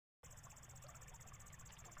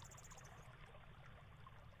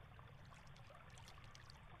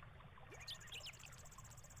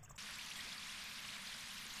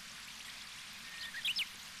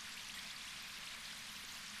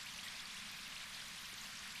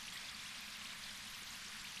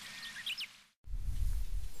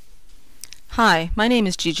Hi, my name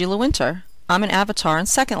is Gigi LeWinter. I'm an avatar in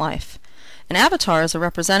Second Life. An avatar is a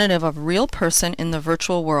representative of a real person in the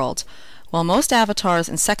virtual world. While most avatars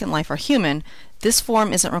in Second Life are human, this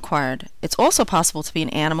form isn't required. It's also possible to be an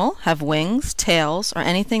animal, have wings, tails, or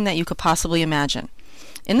anything that you could possibly imagine.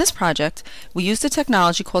 In this project, we used a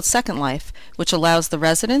technology called Second Life, which allows the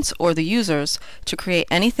residents or the users to create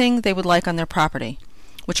anything they would like on their property,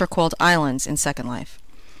 which are called islands in Second Life.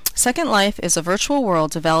 Second Life is a virtual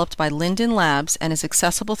world developed by Linden Labs and is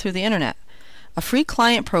accessible through the Internet. A free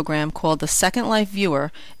client program called the Second Life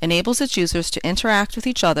Viewer enables its users to interact with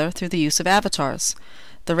each other through the use of avatars.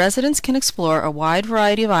 The residents can explore a wide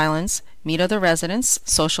variety of islands, meet other residents,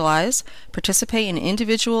 socialize, participate in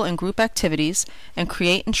individual and group activities, and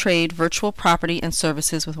create and trade virtual property and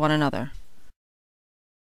services with one another.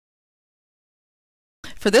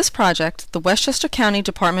 For this project, the Westchester County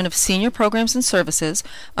Department of Senior Programs and Services,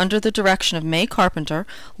 under the direction of May Carpenter,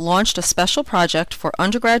 launched a special project for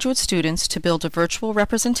undergraduate students to build a virtual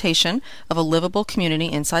representation of a livable community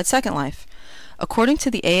inside Second Life. According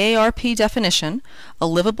to the AARP definition, a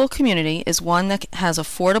livable community is one that has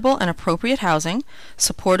affordable and appropriate housing,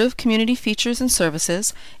 supportive community features and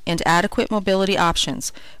services, and adequate mobility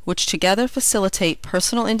options, which together facilitate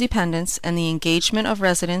personal independence and the engagement of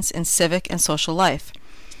residents in civic and social life.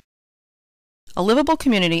 A livable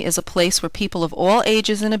community is a place where people of all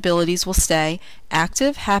ages and abilities will stay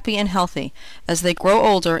active, happy, and healthy as they grow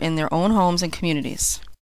older in their own homes and communities.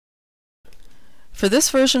 For this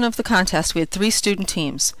version of the contest, we had 3 student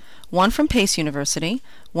teams, one from Pace University,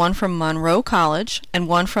 one from Monroe College, and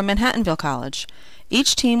one from Manhattanville College.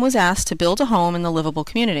 Each team was asked to build a home in the livable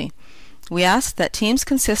community. We asked that teams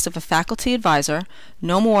consist of a faculty advisor,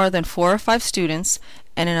 no more than 4 or 5 students,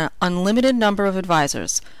 and an unlimited number of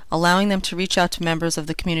advisors, allowing them to reach out to members of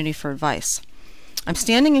the community for advice. I'm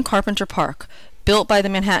standing in Carpenter Park, built by the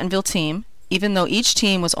Manhattanville team. Even though each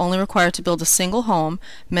team was only required to build a single home,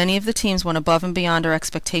 many of the teams went above and beyond our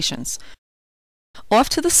expectations. Off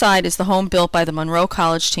to the side is the home built by the Monroe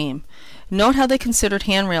College team. Note how they considered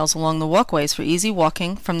handrails along the walkways for easy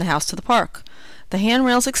walking from the house to the park. The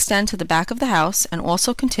handrails extend to the back of the house and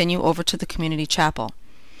also continue over to the community chapel.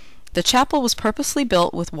 The chapel was purposely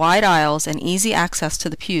built with wide aisles and easy access to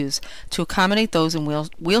the pews to accommodate those in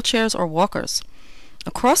wheelchairs or walkers.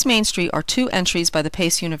 Across Main Street are 2 entries by the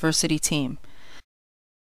Pace University team.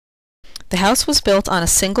 The house was built on a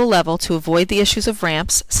single level to avoid the issues of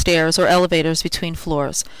ramps, stairs, or elevators between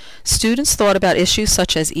floors. Students thought about issues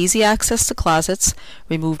such as easy access to closets,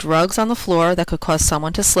 removed rugs on the floor that could cause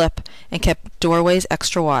someone to slip, and kept doorways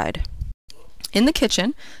extra wide. In the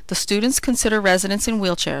kitchen, the students consider residents in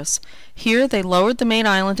wheelchairs. Here they lowered the main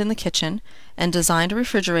island in the kitchen and designed a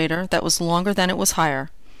refrigerator that was longer than it was higher.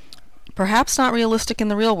 Perhaps not realistic in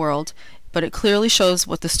the real world, but it clearly shows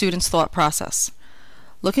what the students' thought process.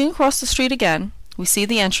 Looking across the street again, we see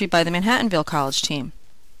the entry by the Manhattanville College team.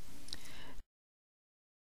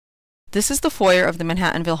 This is the foyer of the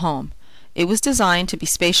Manhattanville home. It was designed to be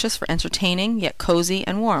spacious for entertaining, yet cozy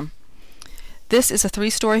and warm. This is a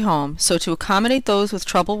 3-story home, so to accommodate those with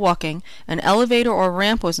trouble walking, an elevator or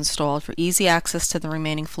ramp was installed for easy access to the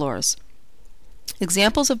remaining floors.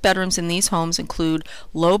 Examples of bedrooms in these homes include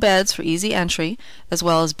low beds for easy entry, as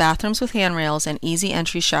well as bathrooms with handrails and easy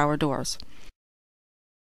entry shower doors.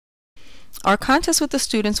 Our contest with the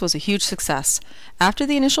students was a huge success. After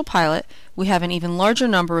the initial pilot, we have an even larger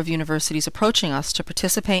number of universities approaching us to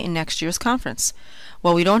participate in next year's conference.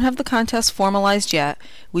 While we don't have the contest formalized yet,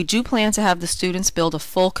 we do plan to have the students build a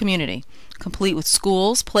full community, complete with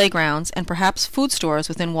schools, playgrounds, and perhaps food stores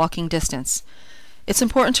within walking distance. It's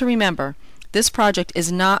important to remember, this project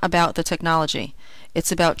is not about the technology.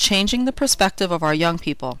 It's about changing the perspective of our young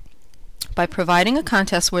people. By providing a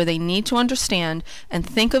contest where they need to understand and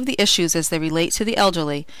think of the issues as they relate to the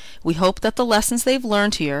elderly, we hope that the lessons they've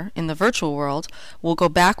learned here, in the virtual world, will go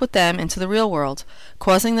back with them into the real world,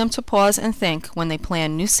 causing them to pause and think when they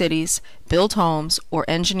plan new cities, build homes, or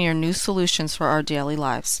engineer new solutions for our daily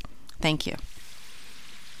lives. Thank you.